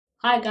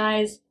Hi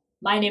guys,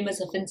 my name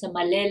is Afinsa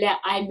Malele.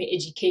 I'm your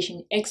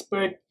education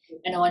expert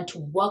and I want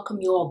to welcome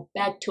you all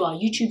back to our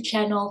YouTube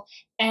channel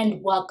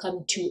and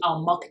welcome to our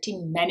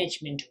marketing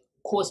management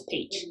course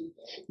page.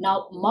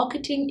 Now,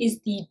 marketing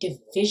is the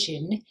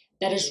division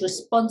that is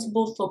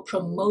responsible for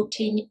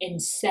promoting and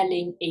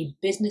selling a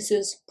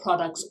business's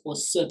products or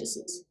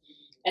services,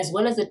 as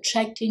well as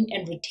attracting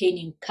and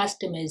retaining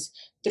customers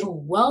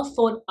through well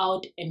thought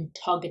out and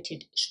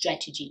targeted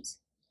strategies.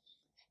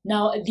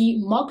 Now, the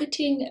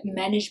marketing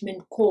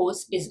management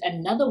course is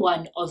another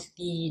one of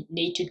the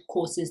native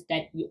courses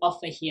that we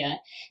offer here.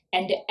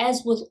 And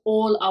as with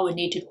all our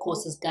native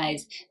courses,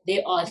 guys,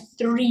 there are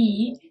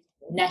three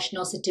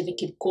national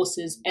certificate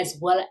courses as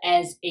well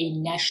as a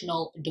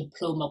national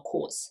diploma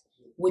course,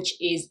 which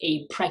is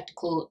a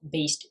practical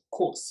based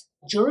course.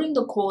 During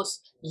the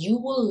course, you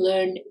will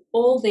learn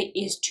all there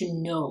is to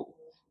know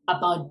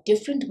about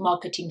different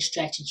marketing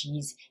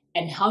strategies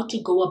and how to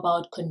go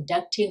about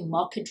conducting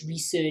market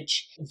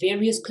research,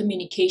 various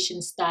communication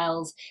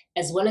styles,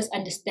 as well as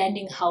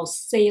understanding how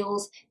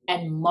sales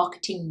and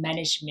marketing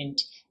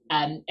management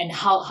and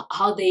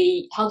how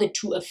the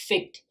two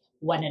affect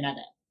one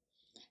another.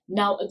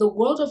 Now, the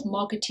world of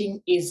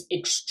marketing is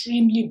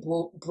extremely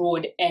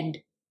broad and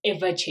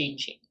ever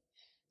changing.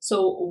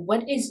 So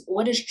what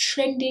is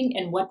trending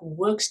and what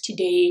works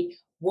today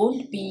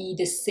won't be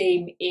the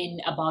same in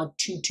about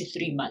 2 to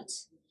 3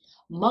 months.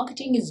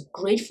 Marketing is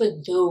great for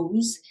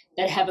those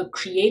that have a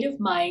creative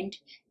mind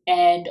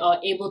and are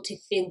able to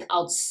think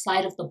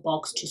outside of the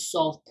box to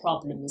solve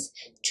problems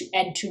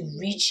and to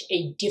reach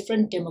a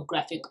different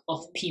demographic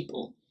of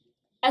people.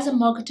 As a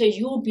marketer,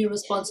 you will be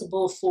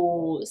responsible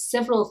for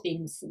several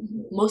things.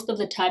 Most of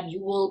the time, you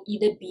will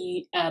either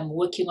be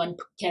working on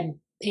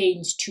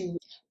campaigns to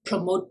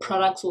promote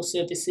products or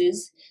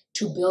services,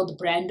 to build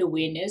brand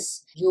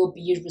awareness. You'll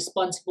be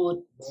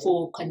responsible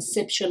for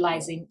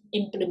conceptualizing,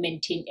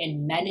 implementing,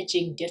 and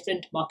managing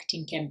different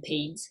marketing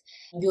campaigns.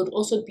 You'll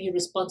also be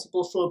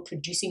responsible for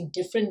producing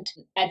different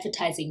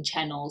advertising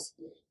channels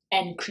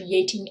and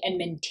creating and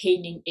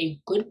maintaining a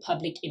good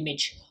public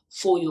image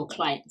for your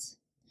clients.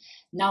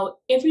 Now,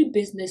 every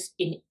business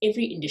in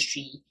every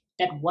industry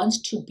that wants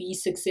to be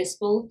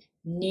successful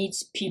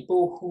needs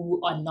people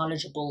who are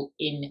knowledgeable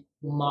in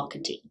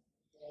marketing,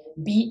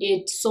 be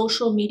it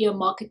social media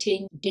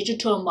marketing,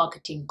 digital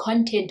marketing,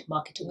 content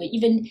marketing, or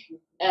even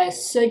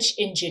search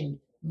engine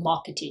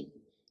marketing.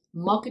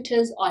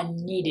 Marketers are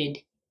needed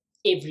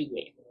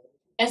everywhere.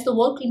 As the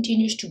world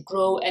continues to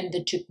grow and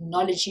the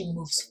technology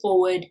moves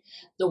forward,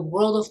 the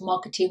world of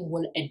marketing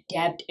will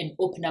adapt and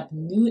open up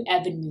new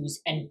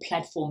avenues and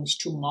platforms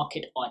to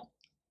market on.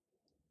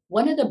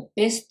 One of the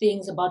best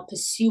things about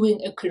pursuing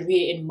a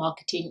career in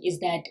marketing is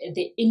that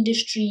the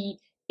industry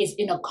is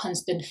in a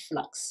constant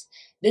flux.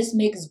 This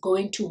makes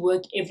going to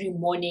work every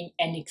morning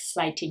an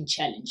exciting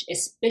challenge,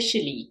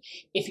 especially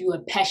if you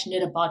are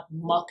passionate about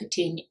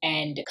marketing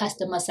and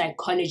customer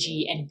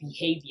psychology and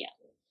behavior.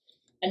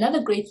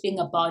 Another great thing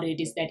about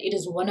it is that it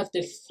is one of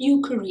the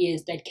few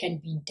careers that can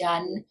be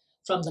done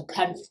from the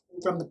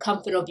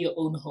comfort of your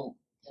own home,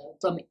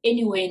 from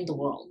anywhere in the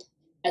world.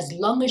 As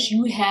long as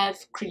you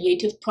have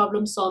creative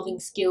problem solving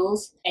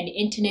skills, an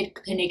internet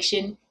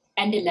connection,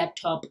 and a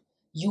laptop,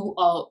 you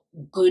are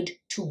good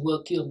to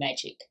work your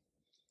magic.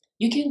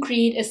 You can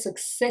create a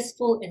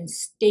successful and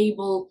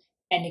stable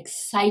and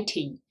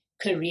exciting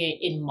career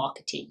in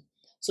marketing.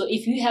 So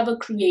if you have a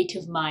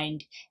creative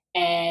mind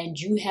and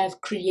you have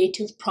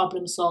creative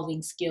problem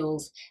solving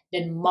skills,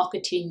 then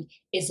marketing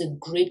is a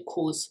great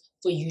course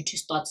for you to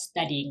start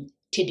studying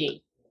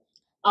today.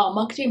 Our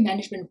marketing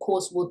management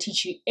course will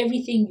teach you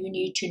everything you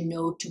need to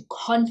know to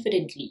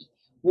confidently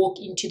walk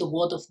into the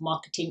world of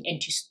marketing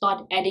and to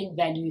start adding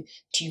value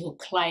to your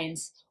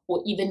clients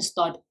or even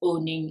start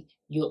owning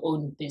your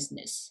own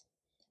business.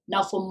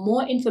 Now, for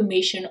more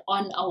information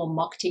on our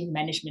marketing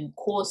management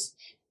course,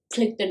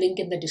 click the link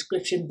in the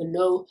description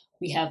below.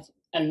 We have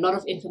a lot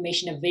of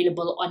information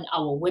available on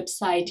our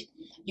website.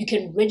 You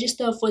can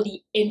register for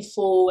the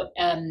Info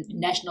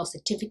National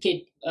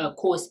Certificate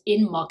course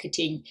in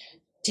marketing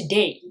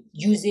today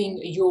using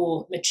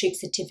your matric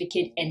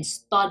certificate and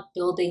start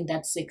building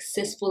that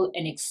successful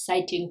and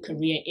exciting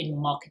career in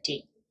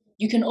marketing.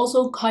 You can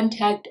also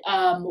contact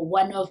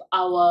one of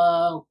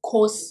our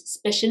course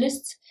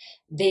specialists.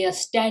 They are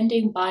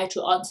standing by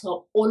to answer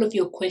all of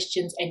your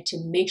questions and to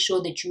make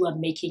sure that you are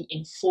making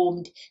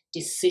informed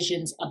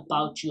decisions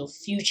about your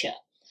future.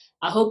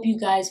 I hope you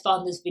guys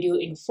found this video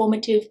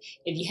informative.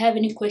 If you have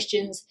any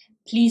questions,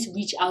 please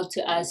reach out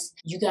to us.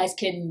 You guys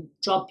can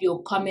drop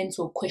your comments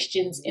or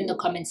questions in the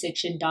comment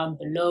section down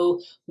below.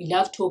 We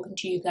love talking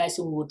to you guys,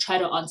 so we will try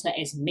to answer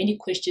as many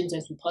questions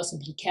as we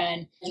possibly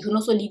can. You can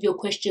also leave your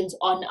questions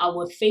on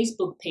our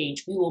Facebook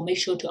page. We will make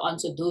sure to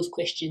answer those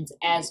questions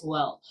as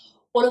well.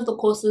 All of the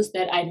courses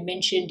that I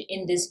mentioned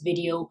in this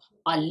video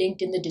are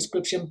linked in the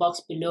description box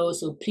below,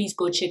 so please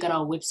go check out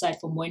our website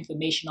for more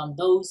information on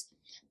those.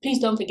 Please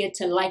don't forget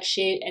to like,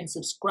 share, and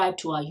subscribe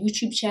to our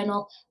YouTube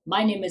channel.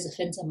 My name is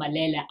Afinsa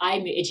Malele.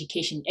 I'm your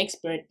education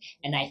expert,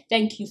 and I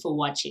thank you for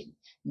watching.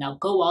 Now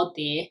go out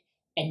there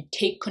and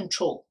take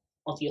control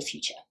of your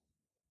future.